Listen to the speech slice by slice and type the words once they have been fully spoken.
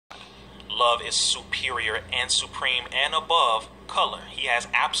love is superior and supreme and above color. He has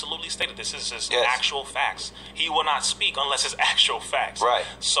absolutely stated this. This is Yes. actual facts. He will not speak unless it's actual facts. Right.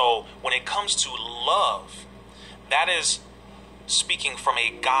 So when it comes to love, that is speaking from a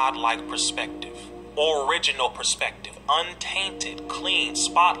godlike perspective, original perspective, untainted, clean,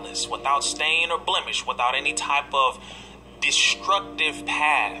 spotless, without stain or blemish, without any type of destructive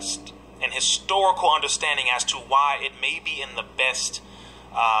past and historical understanding as to why it may be in the best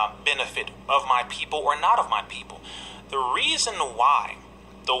benefit of my people or not of my people. The reason why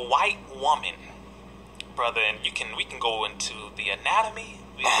the white woman, brother, and we can go into the anatomy,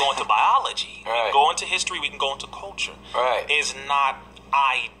 we can go into biology, we can go into history, we can go into culture, is not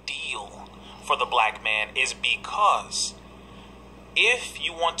ideal for the black man, is because if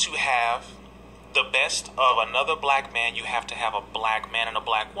you want to have the best of another black man, you have to have a black man and a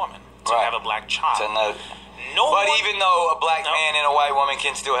black woman to have a black child. But even though a black man and a white woman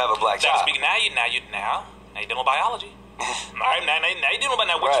can still have a black child. Now you're dealing with biology. now you're dealing with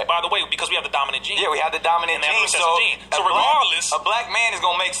which, by the way, because we have the dominant gene. Yeah, we have the dominant gene. So regardless, a black man is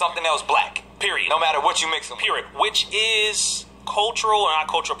gonna make something else black. Period. No matter what you mix them. Period. Which is cultural, or not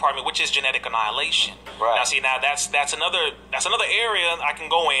cultural, pardon me, which is genetic annihilation. Right. Now that's another area I can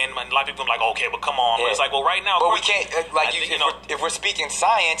go in, and a lot of people are like, okay, but come on. Yeah. But it's like, well, right now, but we can't if we're speaking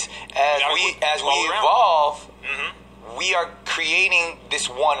science, as we evolve, we are creating this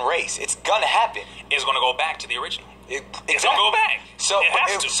one race. It's gonna happen. It's gonna go back to the original. It's gonna go back. So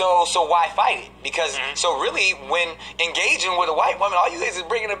why fight it? Because so really, when engaging with a white woman, all you guys is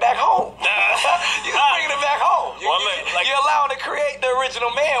bringing it back home. You're bringing it back home. You're allowing to create the original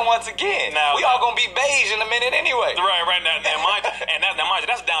man once again. We all gonna be beige in a minute anyway. Right now, mind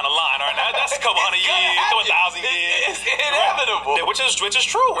you, that's down the line. Right now, that's a couple hundred years, 1,000 years. It's inevitable. Which is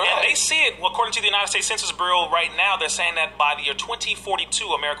true. Right. And they see it. According to the United States Census Bureau, right now they're saying that by the year 2042,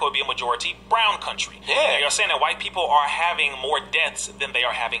 America will be a majority brown country. Yeah. They're saying that white people are having more deaths than they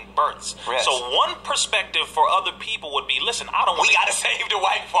are having births. Yes. So one perspective for other people would be, listen, we gotta save the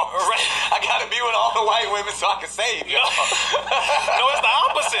white folks. Right. I gotta be with all the white women so I can save you. No, it's the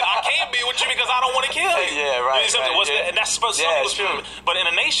opposite. I can't be with you because I don't want to kill you. Yeah, right. And that's supposed to be. But in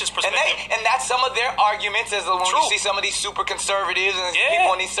a nation's perspective, and that's some of their arguments. As when you see some of these super conservatives and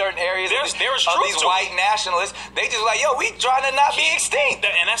people in these certain areas, there's of these white nationalists, they just like, yo, we trying to not be extinct.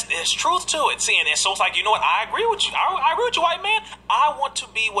 And there's truth to it. See, and so it's like, you know what? I agree with you. I agree with you, white man. I want to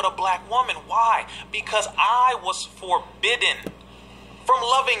be with a black woman. Why? Because I was forbidden from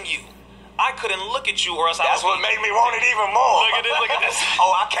loving you. I couldn't look at you, or else that's what made me want it even more. Look at this.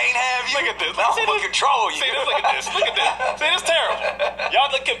 Oh, I can't have you. Look at this. I'm gonna control you. See this? Look at this. See this? Terrible. Y'all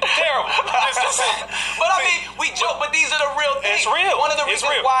looking terrible. But I mean, we joke, but these are the real things. It's real. One of the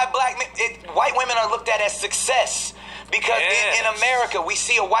reasons why white women are looked at as success. Because in America, we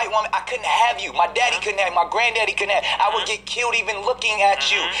see a white woman, I couldn't have you. My daddy couldn't have you. My granddaddy couldn't have you. I would get killed even looking at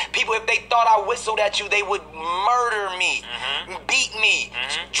you. People, if they thought I whistled at you, they would murder me, beat me,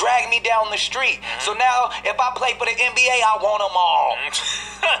 drag me down the street. So now, if I play for the NBA, I want them all. And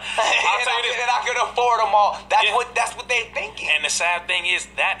I can afford them all. That's what they're thinking. And the sad thing is,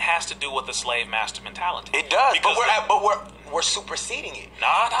 that has to do with the slave master mentality. It does. But we're superseding it.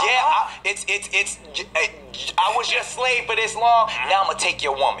 I was your slave for this long. Now I'm gonna take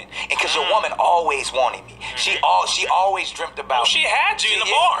your woman, and because your woman always wanted me. She always dreamt about. She had you in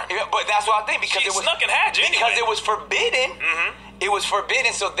the barn. But that's what I think, because it was snuck and had you because it was forbidden. It was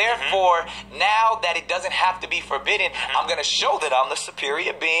forbidden, so therefore, now that it doesn't have to be forbidden, I'm going to show that I'm the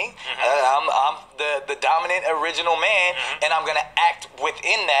superior being, I'm the dominant original man, and I'm going to act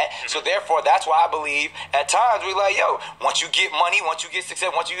within that. So therefore, that's why I believe at times we're like, yo, once you get money, once you get success,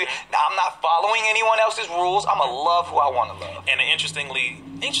 I'm not following anyone else's rules. I'm going to love who I want to love. And the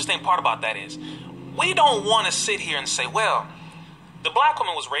interesting part about that is, we don't want to sit here and say, well, the black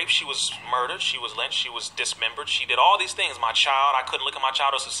woman was raped, she was murdered, she was lynched, she was dismembered, she did all these things. My child, I couldn't look at my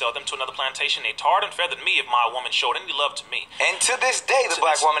child or to sell them to another plantation. They tarred and feathered me if my woman showed any love to me. And to this day, the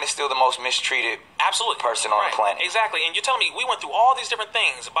black woman is still the most mistreated person on the planet. Exactly. And you're telling me we went through all these different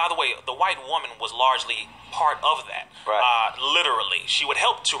things. By the way, the white woman was largely part of that. Literally. She would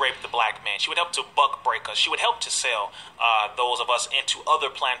help to rape the black man. She would help to buck break us. She would help to sell those of us into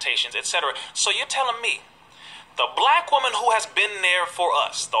other plantations, etc. So you're telling me the black woman who has been there for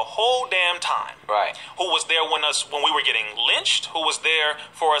us the whole damn time, who was there when we were getting lynched, who was there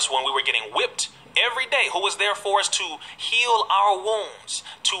for us when we were getting whipped every day, who was there for us to heal our wounds,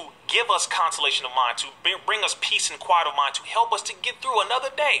 to give us consolation of mind, to bring us peace and quiet of mind, to help us to get through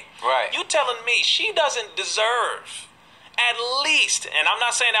another day. You telling me she doesn't deserve at least, and I'm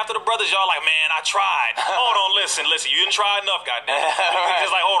not saying after the brothers, y'all like, man, I tried. Hold on, listen, you didn't try enough, goddamn.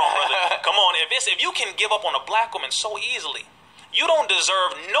 It's like, hold on, brother. Come Sis, if you can give up on a black woman so easily, you don't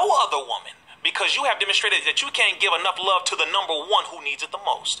deserve no other woman, because you have demonstrated that you can't give enough love to the number one who needs it the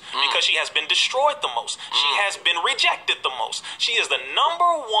most, because she has been destroyed the most. She has been rejected the most. She is the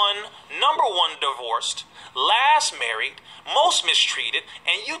number one divorced, last married, most mistreated,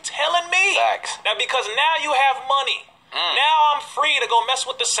 and you telling me that because now you have money, now I'm free to go mess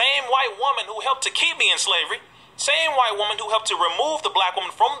with the same white woman who helped to keep me in slavery, same white woman who helped to remove the black woman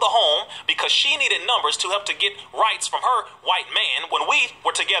from the home because she needed numbers to help to get rights from her white man when we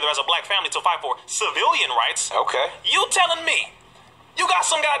were together as a black family to fight for civilian rights. Okay. You telling me you got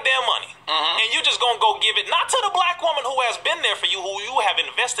some goddamn money and you just gonna go give it not to the black woman who has been there for you, who you have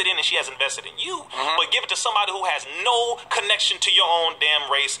invested in and she has invested in you, but give it to somebody who has no connection to your own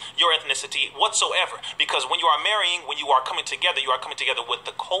damn race, your ethnicity whatsoever. Because when you are marrying, when you are coming together, you are coming together with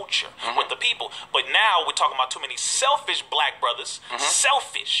the culture, with the people. But now we're talking about too many selfish black brothers,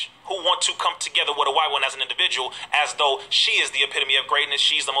 selfish, who want to come together with a white one as an individual, as though she is the epitome of greatness.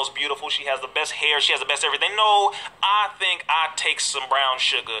 She's the most beautiful. She has the best hair. She has the best everything. No, I think I'd take some brown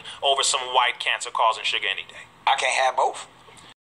sugar over some white cancer-causing sugar any day. I can't have both.